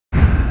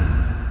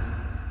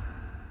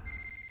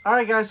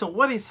Alright guys, so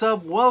what is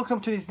up? Welcome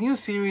to this new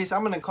series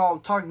I'm going to call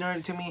Talk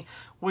Nerdy to Me,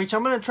 which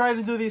I'm going to try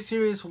to do this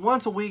series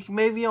once a week,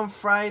 maybe on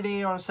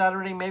Friday or on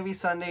Saturday, maybe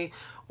Sunday,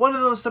 one of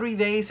those 3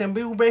 days, and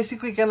we're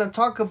basically going to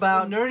talk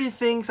about nerdy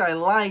things I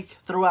like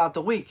throughout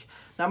the week.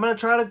 Now I'm going to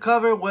try to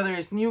cover whether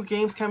it's new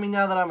games coming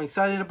out that I'm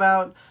excited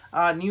about,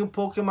 new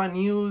Pokemon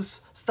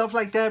news, stuff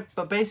like that,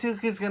 but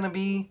basically it's going to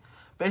be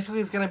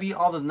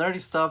all the nerdy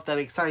stuff that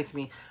excites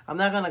me. I'm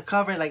not going to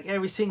cover like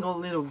every single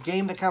little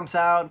game that comes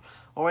out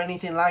or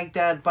anything like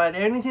that, but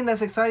anything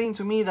that's exciting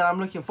to me that I'm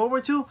looking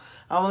forward to,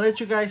 I'm gonna let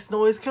you guys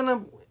know. It's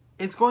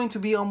going to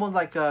be almost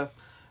like a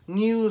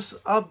news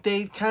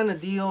update kind of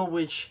deal,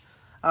 which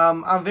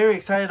I'm very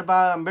excited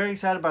about. I'm very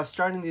excited about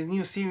starting this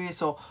new series,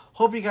 so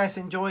hope you guys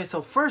enjoy.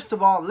 So first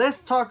of all, let's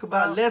talk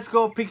about Let's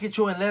Go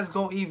Pikachu and Let's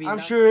Go Eevee. I'm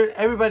sure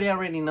everybody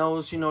already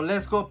knows, you know,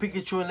 Let's Go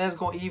Pikachu and Let's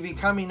Go Eevee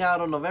coming out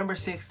on November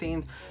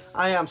 16th.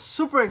 I am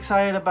super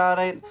excited about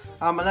it.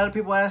 A lot of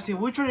people ask me,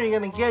 which one are you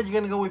going to get? You're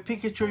going to go with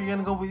Pikachu, you're going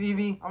to go with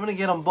Eevee? I'm going to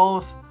get them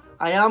both.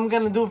 I am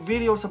going to do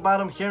videos about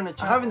them here in the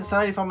channel. I haven't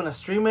decided if I'm going to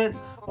stream it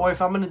or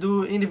if I'm going to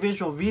do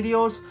individual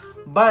videos.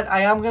 But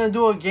I am going to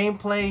do a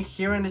gameplay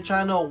here in the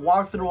channel,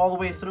 walkthrough all the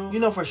way through. You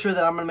know for sure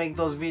that I'm going to make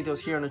those videos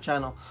here on the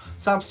channel.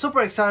 So I'm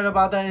super excited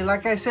about that. And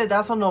like I said,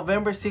 that's on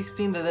November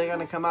 16th that they're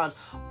going to come out,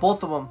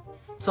 both of them.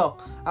 So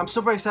I'm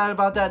super excited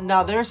about that.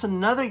 Now there's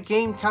another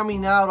game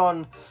coming out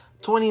on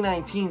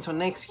 2019, so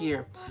next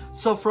year.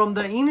 So from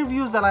the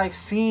interviews that I've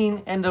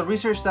seen and the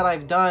research that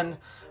I've done,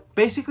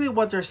 basically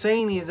what they're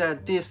saying is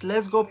that this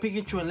Let's Go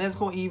Pikachu and Let's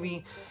Go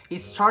Eevee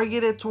is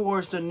targeted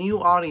towards the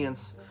new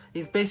audience.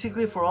 It's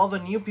basically for all the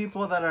new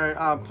people that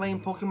are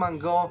playing Pokemon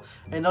Go,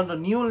 and all the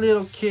new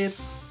little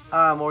kids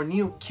or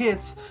new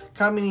kids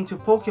coming into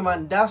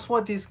Pokemon. That's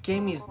what this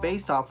game is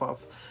based off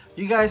of.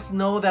 You guys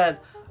know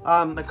that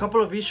a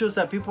couple of issues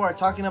that people are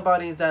talking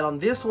about is that on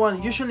this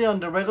one, usually on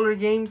the regular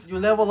games, you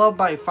level up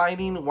by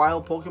fighting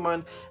wild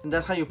Pokemon, and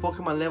that's how your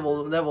Pokemon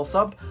levels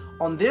up.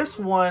 On this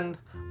one,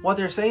 what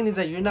they're saying is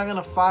that you're not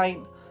gonna fight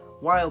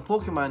wild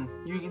Pokemon.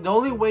 The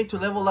only way to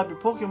level up your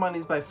Pokemon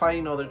is by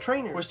fighting other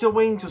trainers. We're still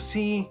waiting to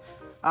see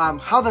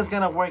how that's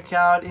gonna work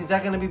out. Is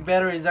that gonna be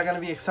better? Is that gonna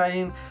be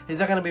exciting? Is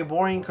that gonna be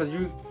boring? Because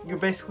you're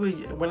basically,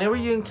 whenever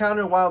you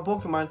encounter wild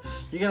Pokemon,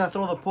 you're gonna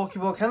throw the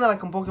Pokeball, kind of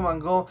like on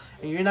Pokemon Go,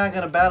 and you're not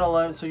gonna battle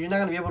them, so you're not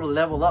gonna be able to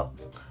level up.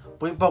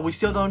 But we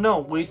still don't know.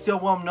 We still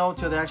won't know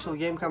till the actual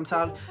game comes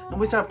out and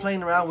we start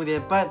playing around with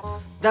it. But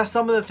that's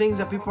some of the things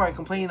that people are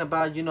complaining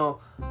about. You know,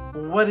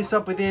 what is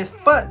up with this?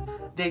 But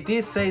they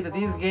did say that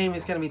this game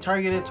is going to be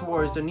targeted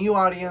towards the new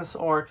audience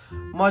or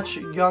much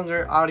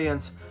younger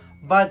audience.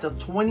 But the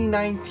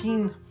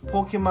 2019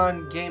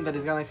 Pokemon game that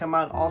is going to come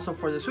out also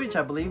for the Switch,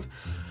 I believe,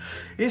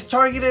 is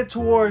targeted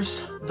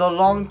towards the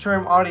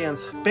long-term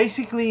audience.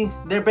 Basically,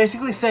 they're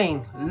basically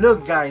saying,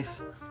 look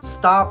guys,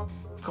 stop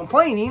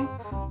complaining,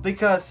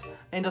 because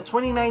in the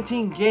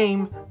 2019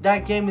 game,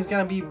 that game is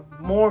going to be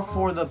more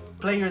for the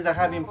players that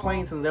have been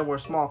playing since they were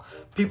small.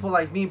 People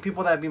like me,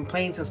 people that have been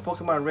playing since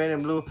Pokemon Red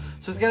and Blue.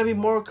 So it's going to be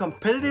more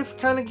competitive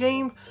kind of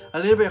game, a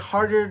little bit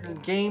harder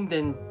game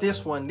than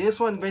this one.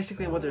 This one,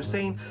 basically what they're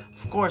saying,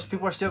 of course,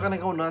 people are still going to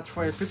go nuts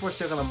for it. People are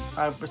still going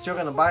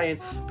to buy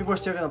it. People are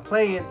still going to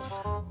play it.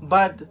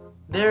 But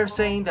they're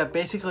saying that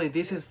basically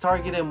this is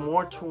targeted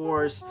more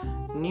towards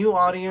new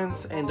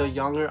audience and the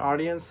younger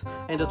audience.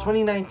 And the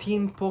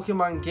 2019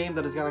 Pokemon game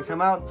that is going to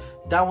come out,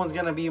 that one's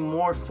going to be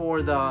more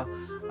for the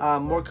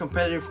more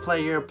competitive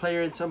player,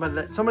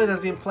 somebody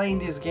that's been playing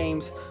these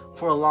games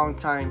for a long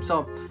time.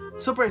 So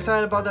super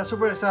excited about that,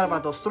 super excited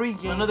about those 3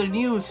 games. Another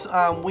news,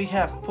 we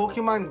have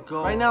Pokemon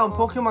Go. Right now in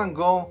Pokemon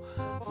Go,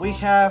 we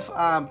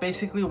have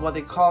basically what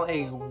they call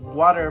a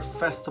Water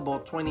Festival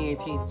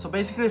 2018. So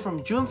basically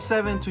from June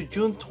 7th to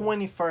June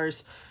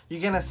 21st,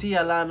 you're gonna see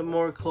a lot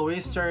more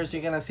Cloisters.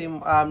 You're gonna see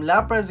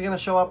Lapras is gonna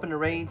show up in the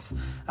raids.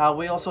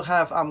 We also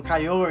have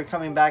Kyogre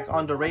coming back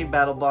on the raid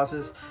battle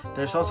bosses.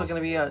 There's also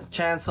gonna be a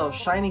chance of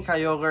shiny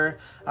Kyogre.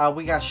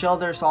 We got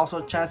Shelders,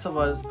 also a chance of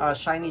a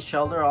shiny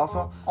Shelder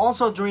also.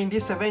 Also during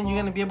this event, you're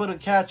gonna be able to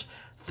catch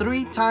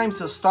 3 times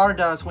the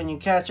Stardust when you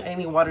catch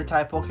any water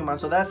type Pokemon.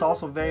 So that's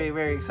also very,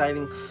 very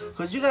exciting,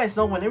 because you guys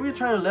know whenever you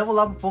try to level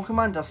up a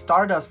Pokemon, the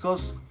Stardust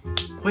goes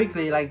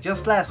quickly. Like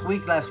just last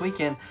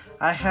weekend,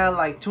 I had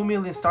like 2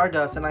 million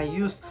Stardust, and I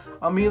used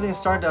 1 million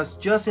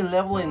Stardust just in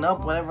leveling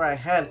up whatever I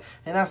had,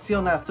 and I'm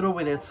still not through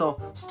with it. So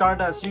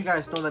Stardust, you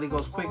guys know that it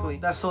goes quickly.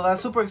 That's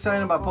super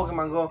exciting about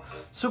Pokemon Go.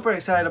 Super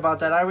excited about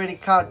that. I already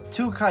caught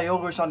 2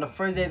 Kyogres on the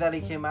first day that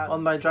it came out.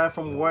 On my drive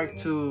from work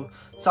to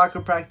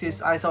soccer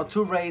practice, I saw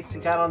 2 raids,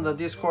 got on the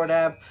Discord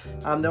app.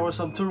 There were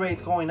some 2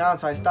 raids going on,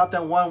 so I stopped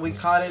at one, we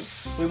caught it,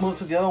 we moved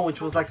to the other one,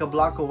 which was like a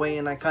block away,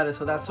 and I caught it.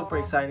 So that's super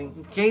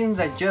exciting. Games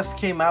that just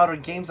came out, or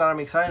games that I'm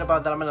excited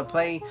about that I'm gonna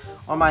play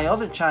on my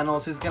other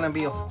channels, is gonna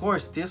be, of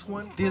course, this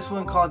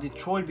one called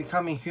Detroit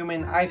Becoming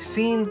Human. I've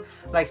seen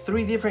like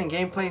 3 different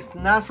gameplays,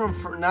 not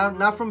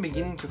from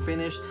beginning to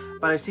finish,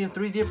 but I've seen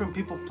 3 different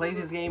people play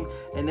this game,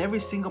 and every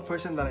single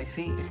person that I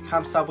see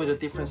comes up with a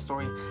different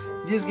story.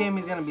 This game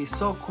is gonna be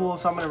so cool,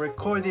 so I'm gonna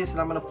record this and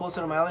I'm gonna post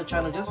it on my other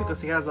channel just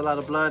because it has a lot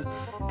of blood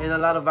and a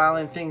lot of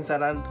violent things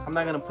that I'm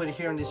not gonna put it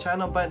here on this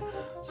channel, but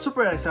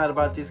super excited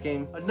about this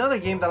game. Another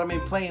game that I've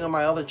been playing on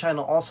my other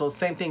channel also,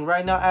 same thing.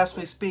 Right now as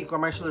we speak,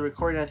 I'm actually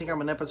recording, I think I'm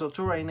on episode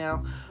 2 right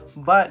now,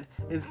 but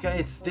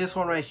it's this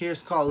one right here.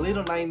 It's called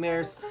Little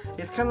Nightmares.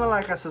 It's kind of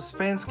like a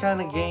suspense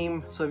kind of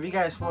game, so if you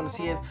guys want to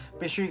see it,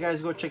 make sure you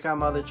guys go check out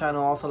my other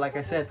channel also. Like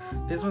I said,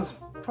 this one's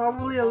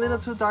probably a little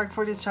too dark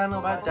for this channel,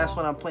 but that's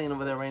what I'm playing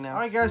over there right now.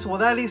 Alright guys, well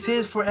that is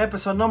it for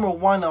episode number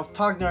 1 of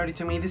Talk Nerdy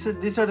to Me.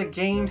 These are the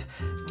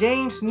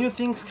games, new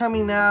things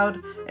coming out,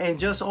 and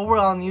just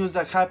overall news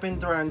that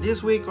happened around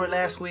this week or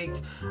last week.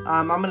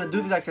 I'm gonna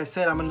do this, like I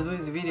said, I'm gonna do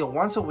this video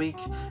once a week,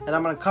 and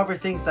I'm gonna cover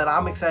things that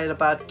I'm excited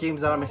about,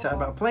 games that I'm excited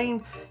about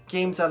playing,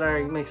 games that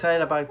I'm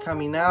excited about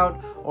coming out,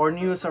 or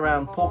news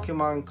around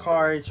Pokemon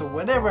cards, or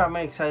whatever I'm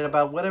excited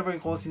about, whatever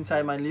goes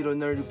inside my little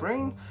nerdy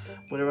brain,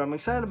 whatever I'm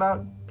excited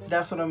about,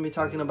 that's what I'm gonna be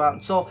talking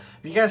about. So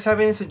if you guys have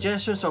any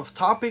suggestions of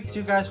topics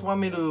you guys want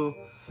me to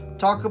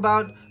talk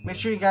about, make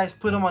sure you guys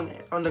put them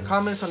on the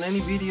comments on any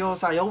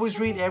videos. I always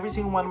read every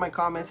single one of my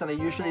comments, and I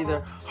usually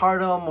either heart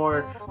them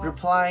or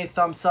reply,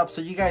 thumbs up,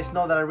 so you guys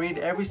know that I read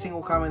every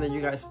single comment that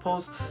you guys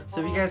post.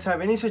 So if you guys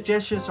have any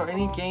suggestions or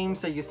any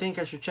games that you think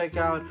I should check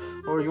out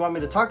or you want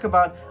me to talk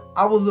about,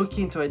 I will look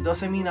into it.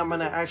 Doesn't mean I'm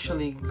gonna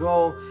actually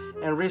go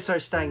and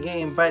research that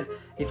game, but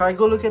if I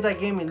go look at that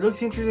game, it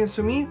looks interesting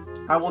to me,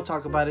 I will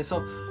talk about it. So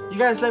you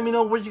guys let me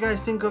know what you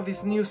guys think of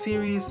this new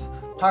series,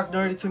 Talk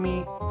Nerdy to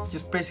Me,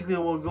 just basically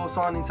what goes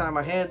on inside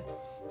my head.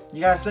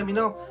 You guys let me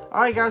know.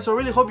 Alright guys, so I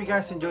really hope you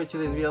guys enjoyed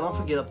today's video. Don't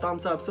forget to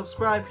thumbs up,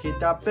 subscribe, hit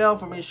that bell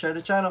for me to share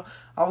the channel.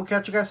 I will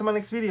catch you guys in my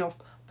next video.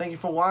 Thank you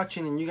for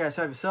watching, and you guys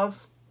have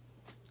yourselves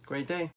a great day.